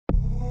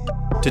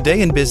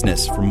Today in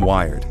Business from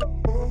Wired.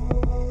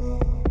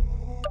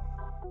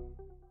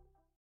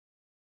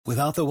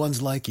 Without the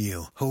ones like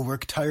you, who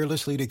work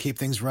tirelessly to keep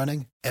things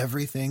running,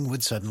 everything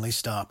would suddenly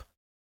stop.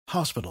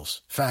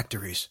 Hospitals,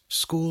 factories,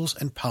 schools,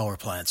 and power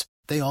plants,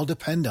 they all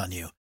depend on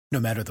you. No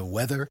matter the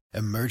weather,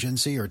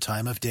 emergency, or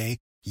time of day,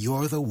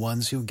 you're the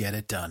ones who get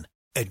it done.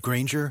 At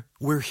Grainger,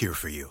 we're here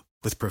for you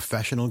with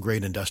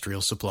professional-grade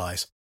industrial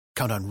supplies.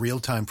 Count on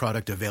real-time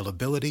product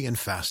availability and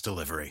fast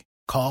delivery.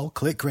 Call,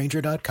 click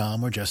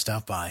Grainger.com, or just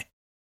stop by.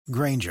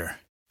 Grainger,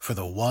 for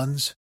the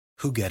ones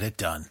who get it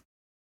done.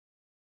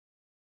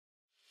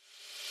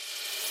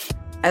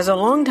 As a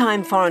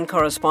longtime foreign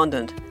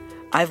correspondent,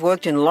 I've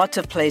worked in lots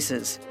of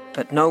places,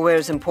 but nowhere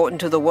as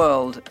important to the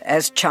world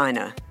as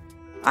China.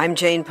 I'm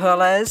Jane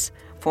Perlez,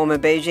 former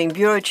Beijing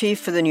bureau chief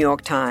for the New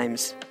York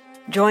Times.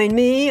 Join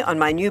me on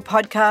my new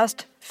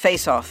podcast,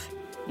 Face Off,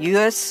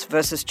 U.S.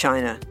 versus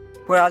China,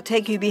 where I'll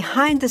take you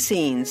behind the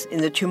scenes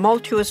in the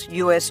tumultuous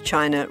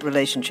U.S.-China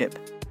relationship.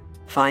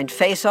 Find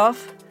Face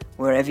Off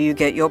wherever you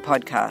get your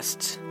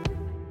podcasts.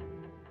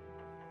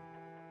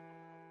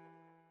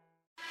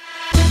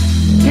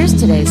 Here's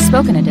today's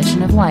spoken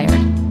edition of Wired.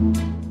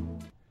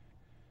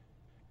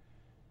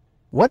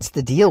 What's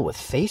the Deal with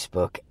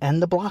Facebook and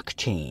the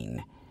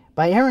Blockchain?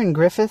 By Erin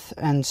Griffith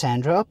and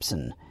Sandra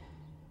Upson.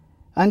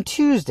 On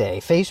Tuesday,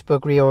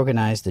 Facebook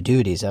reorganized the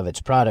duties of its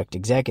product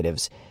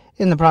executives,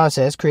 in the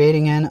process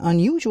creating an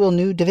unusual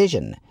new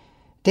division.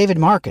 David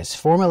Marcus,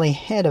 formerly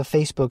head of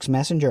Facebook's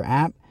Messenger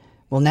app,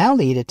 will now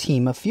lead a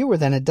team of fewer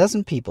than a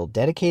dozen people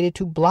dedicated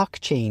to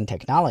blockchain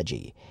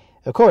technology,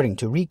 according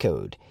to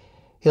Recode.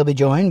 He'll be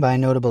joined by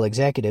notable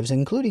executives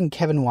including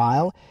Kevin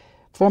Weil,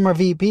 former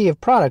VP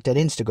of Product at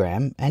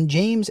Instagram, and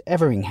James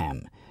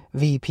Everingham,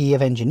 VP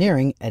of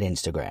Engineering at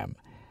Instagram.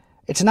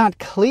 It's not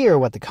clear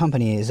what the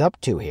company is up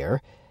to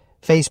here.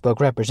 Facebook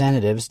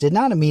representatives did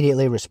not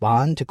immediately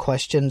respond to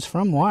questions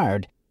from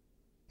Wired.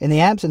 In the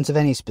absence of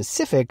any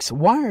specifics,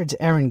 Wired's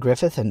Erin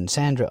Griffith and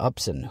Sandra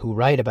Upson, who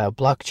write about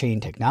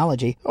blockchain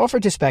technology,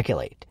 offered to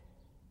speculate.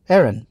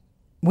 Erin,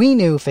 we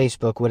knew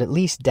Facebook would at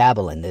least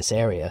dabble in this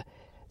area.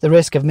 The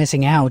risk of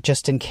missing out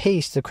just in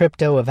case the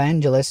crypto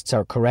evangelists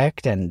are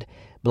correct and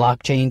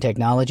blockchain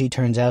technology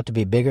turns out to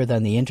be bigger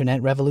than the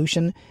internet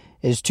revolution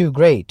is too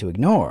great to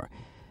ignore.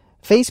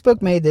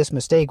 Facebook made this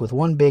mistake with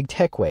one big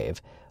tech wave,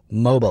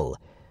 mobile.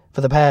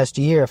 For the past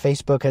year,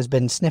 Facebook has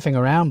been sniffing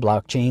around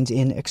blockchains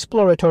in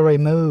exploratory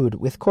mode,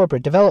 with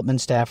corporate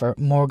development staffer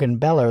Morgan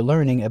Beller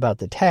learning about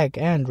the tech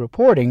and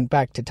reporting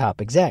back to top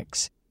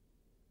execs.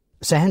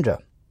 Sandra,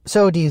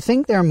 so do you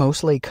think they're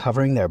mostly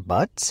covering their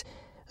butts?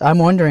 I'm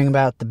wondering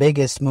about the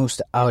biggest,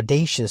 most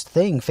audacious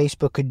thing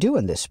Facebook could do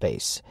in this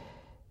space.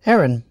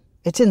 Erin,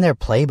 it's in their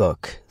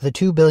playbook. The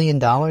 $2 billion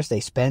they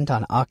spent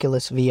on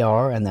Oculus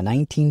VR and the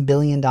 $19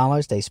 billion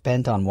they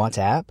spent on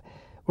WhatsApp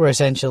were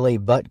essentially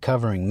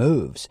butt-covering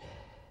moves.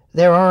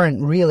 There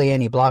aren't really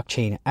any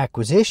blockchain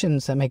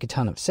acquisitions that make a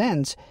ton of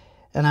sense,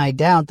 and I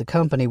doubt the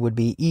company would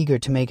be eager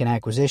to make an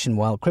acquisition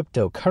while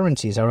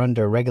cryptocurrencies are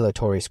under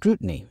regulatory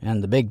scrutiny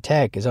and the big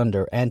tech is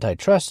under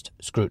antitrust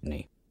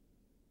scrutiny.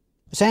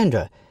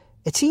 Sandra,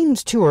 it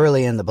seems too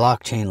early in the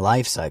blockchain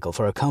life cycle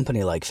for a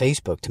company like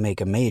Facebook to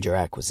make a major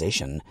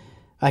acquisition.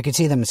 I could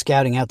see them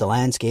scouting out the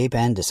landscape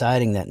and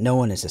deciding that no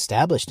one is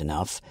established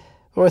enough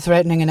or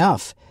threatening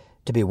enough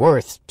to be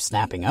worth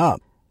snapping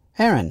up.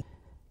 Erin,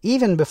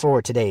 even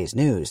before today's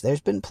news,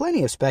 there's been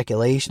plenty of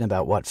speculation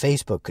about what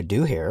Facebook could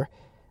do here.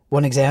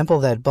 One example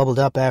that bubbled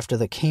up after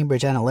the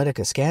Cambridge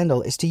Analytica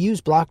scandal is to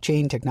use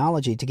blockchain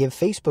technology to give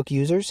Facebook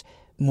users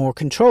more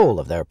control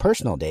of their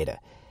personal data.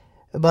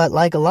 But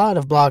like a lot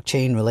of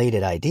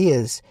blockchain-related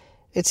ideas,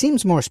 it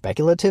seems more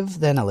speculative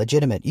than a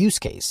legitimate use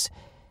case.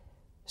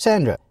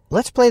 Sandra,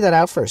 let's play that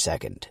out for a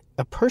second.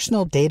 A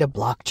personal data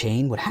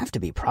blockchain would have to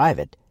be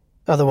private.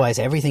 Otherwise,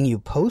 everything you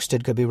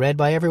posted could be read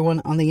by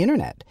everyone on the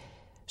internet.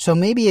 So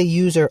maybe a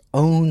user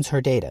owns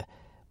her data.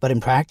 But in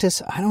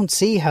practice, I don't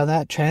see how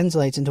that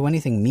translates into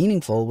anything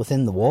meaningful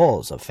within the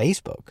walls of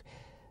Facebook.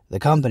 The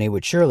company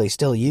would surely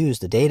still use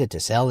the data to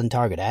sell and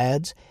target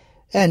ads,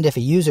 and if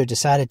a user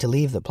decided to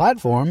leave the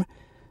platform,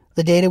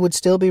 the data would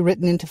still be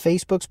written into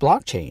Facebook's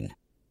blockchain.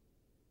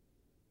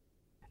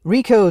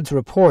 Recode's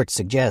report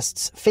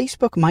suggests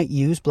Facebook might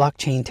use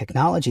blockchain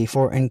technology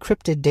for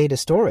encrypted data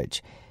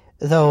storage,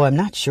 though I'm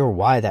not sure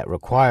why that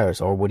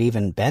requires or would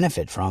even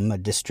benefit from a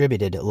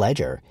distributed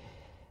ledger.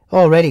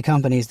 Already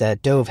companies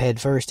that dove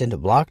headfirst into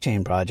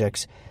blockchain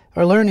projects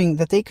are learning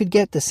that they could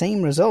get the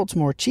same results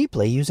more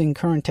cheaply using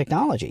current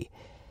technology.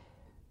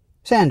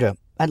 Sandra,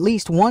 at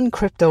least one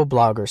crypto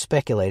blogger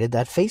speculated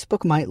that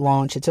Facebook might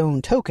launch its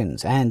own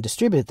tokens and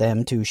distribute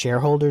them to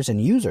shareholders and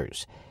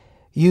users.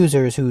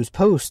 Users whose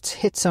posts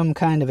hit some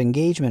kind of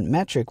engagement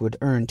metric would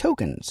earn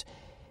tokens.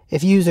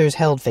 If users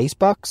held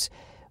Facebucks,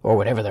 or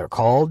whatever they're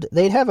called,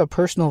 they'd have a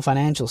personal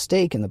financial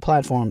stake in the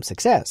platform's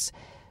success.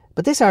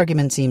 But this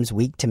argument seems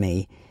weak to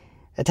me.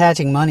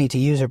 Attaching money to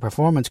user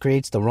performance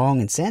creates the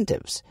wrong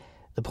incentives.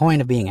 The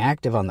point of being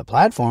active on the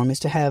platform is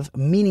to have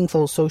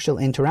meaningful social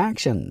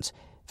interactions,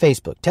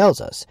 Facebook tells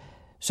us.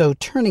 so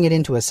turning it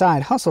into a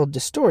side hustle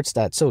distorts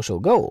that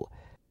social goal.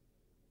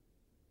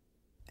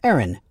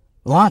 Aaron,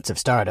 lots of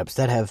startups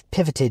that have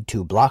pivoted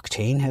to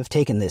blockchain have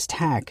taken this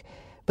tack,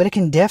 but it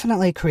can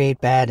definitely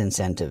create bad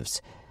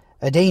incentives,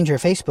 a danger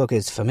Facebook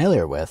is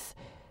familiar with.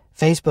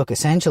 Facebook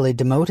essentially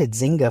demoted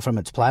Zynga from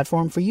its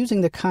platform for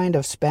using the kind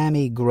of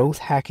spammy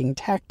growth-hacking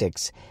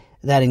tactics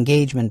that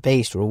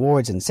engagement-based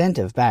rewards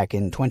incentive back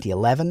in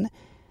 2011.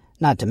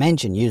 Not to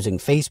mention using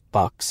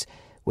Facebucks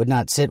would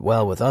not sit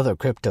well with other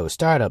crypto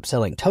startups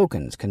selling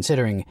tokens,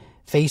 considering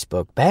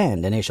Facebook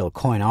banned initial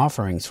coin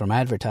offerings from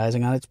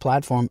advertising on its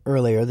platform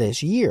earlier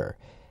this year.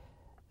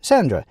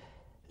 Sandra,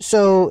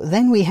 so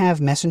then we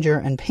have Messenger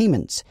and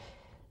payments.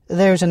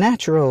 There's a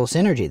natural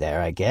synergy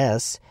there, I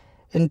guess.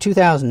 In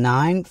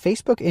 2009,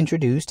 Facebook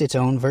introduced its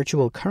own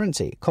virtual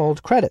currency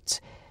called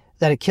credits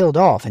that it killed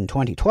off in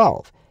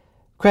 2012.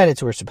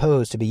 Credits were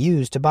supposed to be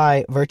used to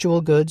buy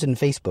virtual goods and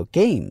Facebook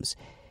games.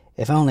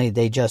 If only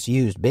they just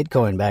used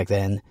Bitcoin back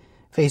then,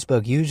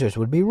 Facebook users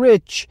would be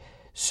rich,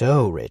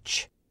 so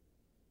rich.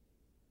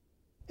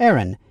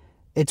 Aaron,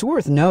 it's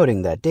worth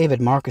noting that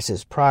David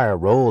Marcus's prior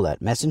role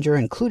at Messenger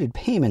included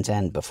payments,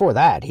 and before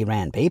that he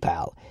ran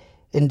PayPal.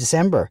 In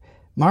December,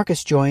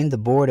 Marcus joined the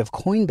board of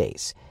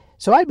Coinbase,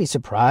 so I'd be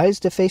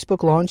surprised if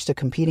Facebook launched a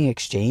competing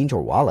exchange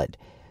or wallet.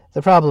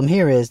 The problem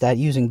here is that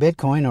using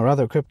Bitcoin or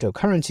other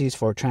cryptocurrencies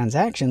for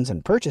transactions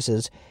and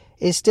purchases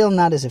is still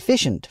not as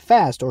efficient,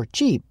 fast, or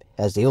cheap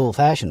as the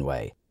old-fashioned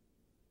way.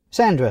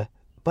 Sandra,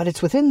 but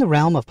it's within the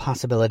realm of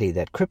possibility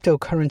that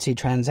cryptocurrency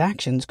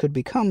transactions could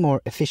become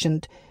more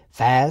efficient,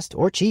 fast,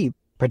 or cheap,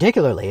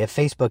 particularly if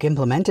Facebook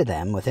implemented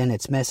them within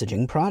its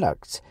messaging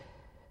products.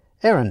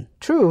 Aaron,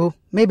 true,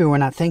 maybe we're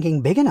not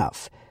thinking big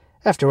enough.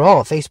 After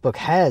all, Facebook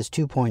has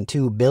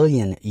 2.2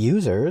 billion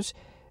users,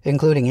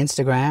 including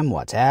Instagram,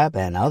 WhatsApp,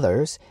 and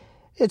others.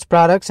 Its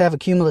products have a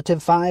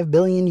cumulative 5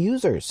 billion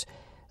users,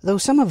 though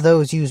some of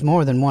those use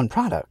more than one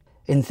product.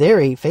 In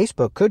theory,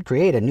 Facebook could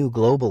create a new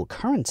global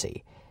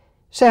currency.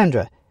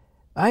 Sandra,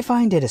 I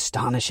find it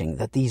astonishing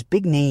that these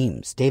big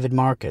names, David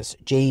Marcus,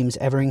 James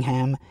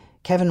Everingham,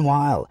 Kevin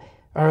Weil,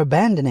 are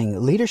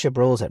abandoning leadership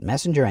roles at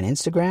Messenger and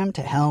Instagram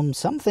to helm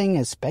something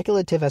as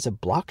speculative as a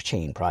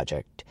blockchain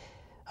project.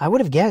 I would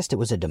have guessed it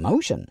was a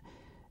demotion.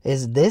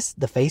 Is this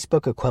the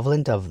Facebook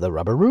equivalent of the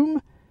Rubber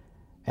Room?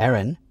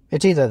 Aaron,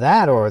 it's either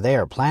that or they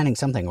are planning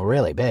something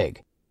really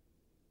big.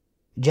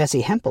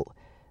 Jesse Hempel,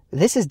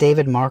 this is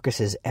David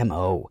Marcus's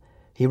M.O.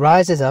 He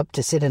rises up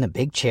to sit in a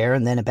big chair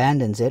and then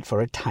abandons it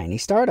for a tiny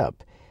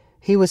startup.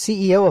 He was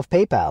CEO of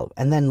PayPal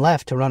and then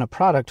left to run a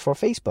product for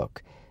Facebook.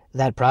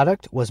 That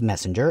product was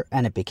Messenger,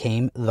 and it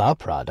became the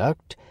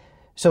product.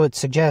 So it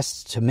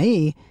suggests to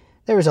me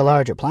there is a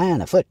larger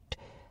plan afoot.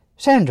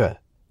 Sandra,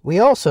 we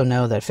also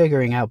know that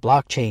figuring out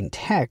blockchain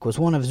tech was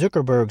one of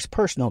Zuckerberg's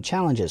personal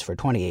challenges for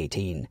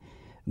 2018.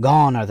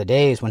 Gone are the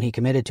days when he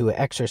committed to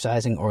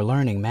exercising or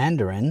learning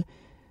Mandarin.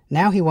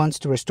 Now he wants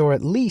to restore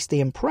at least the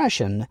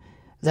impression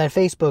that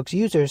Facebook's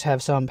users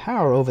have some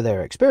power over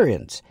their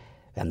experience,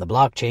 and the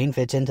blockchain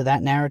fits into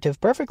that narrative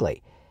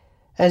perfectly.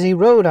 As he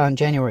wrote on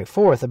January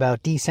 4th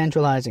about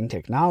decentralizing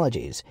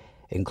technologies,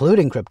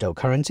 including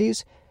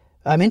cryptocurrencies,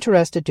 I'm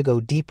interested to go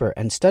deeper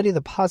and study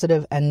the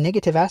positive and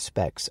negative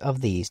aspects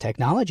of these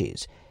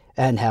technologies,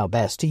 and how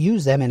best to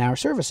use them in our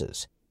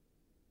services.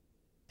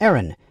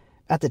 Aaron,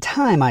 at the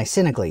time I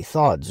cynically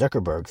thought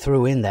Zuckerberg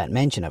threw in that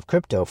mention of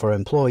crypto for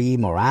employee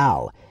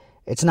morale.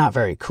 It's not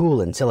very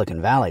cool in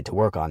Silicon Valley to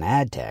work on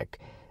ad tech,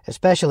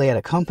 especially at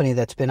a company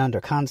that's been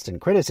under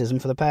constant criticism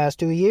for the past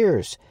 2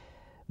 years.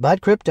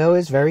 But crypto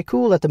is very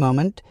cool at the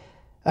moment.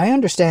 I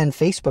understand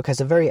Facebook has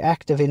a very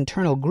active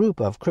internal group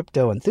of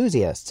crypto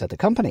enthusiasts at the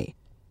company.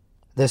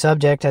 The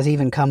subject has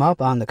even come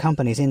up on the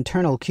company's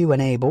internal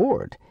Q&A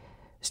board.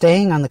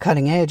 Staying on the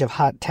cutting edge of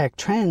hot tech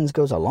trends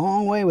goes a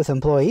long way with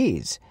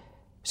employees.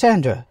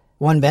 Sandra,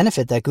 one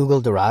benefit that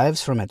Google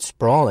derives from its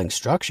sprawling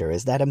structure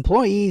is that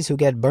employees who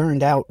get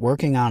burned out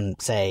working on,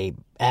 say,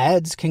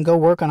 ads can go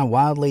work on a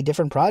wildly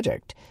different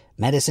project,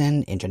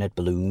 medicine, internet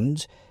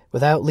balloons,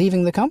 without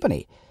leaving the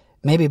company.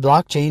 Maybe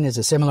blockchain is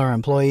a similar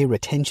employee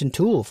retention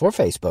tool for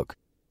Facebook.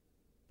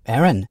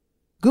 Aaron,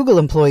 Google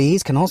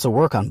employees can also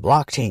work on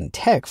blockchain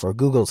tech for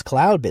Google's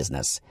cloud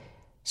business.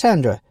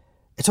 Sandra,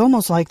 it's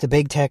almost like the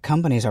big tech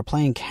companies are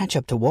playing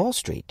catch-up to Wall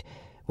Street,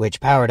 which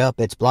powered up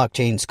its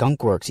blockchain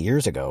skunkworks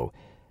years ago.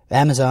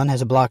 Amazon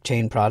has a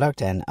blockchain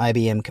product, an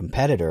IBM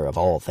competitor of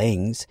all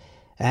things,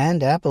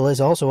 and Apple is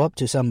also up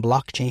to some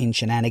blockchain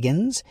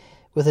shenanigans,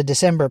 with a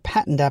December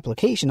patent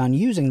application on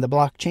using the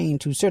blockchain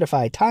to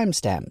certify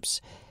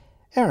timestamps.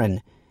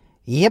 Aaron,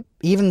 yep,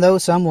 even though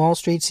some Wall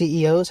Street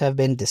CEOs have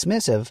been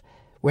dismissive,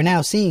 we're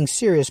now seeing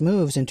serious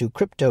moves into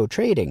crypto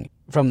trading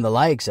from the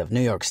likes of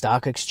New York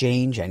Stock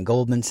Exchange and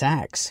Goldman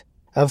Sachs.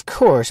 Of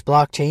course,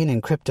 blockchain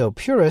and crypto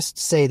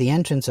purists say the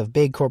entrance of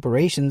big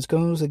corporations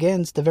goes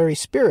against the very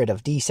spirit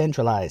of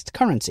decentralized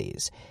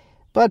currencies,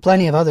 but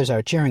plenty of others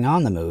are cheering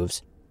on the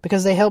moves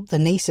because they help the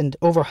nascent,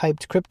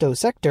 overhyped crypto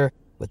sector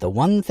with the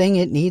one thing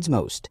it needs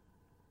most: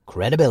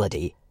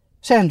 credibility.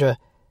 Sandra,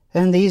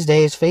 And these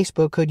days,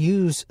 Facebook could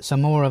use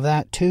some more of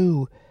that,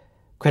 too.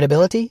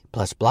 Credibility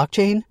plus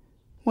blockchain?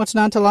 What's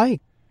not to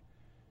like?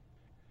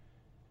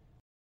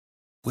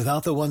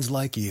 Without the ones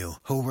like you,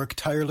 who work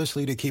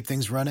tirelessly to keep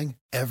things running,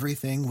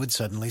 everything would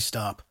suddenly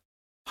stop.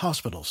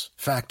 Hospitals,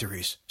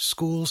 factories,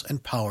 schools,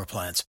 and power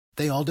plants,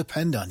 they all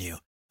depend on you.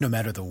 No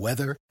matter the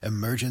weather,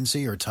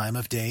 emergency, or time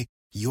of day,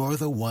 you're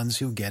the ones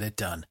who get it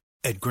done.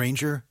 At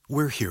Grainger,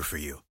 we're here for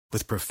you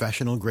with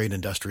professional-grade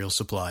industrial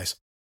supplies.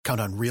 Count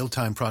on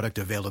real-time product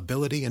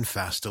availability and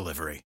fast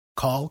delivery.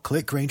 Call,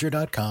 click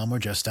Grainger.com, or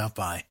just stop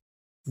by.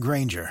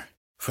 Grainger,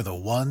 for the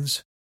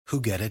ones who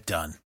get it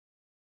done.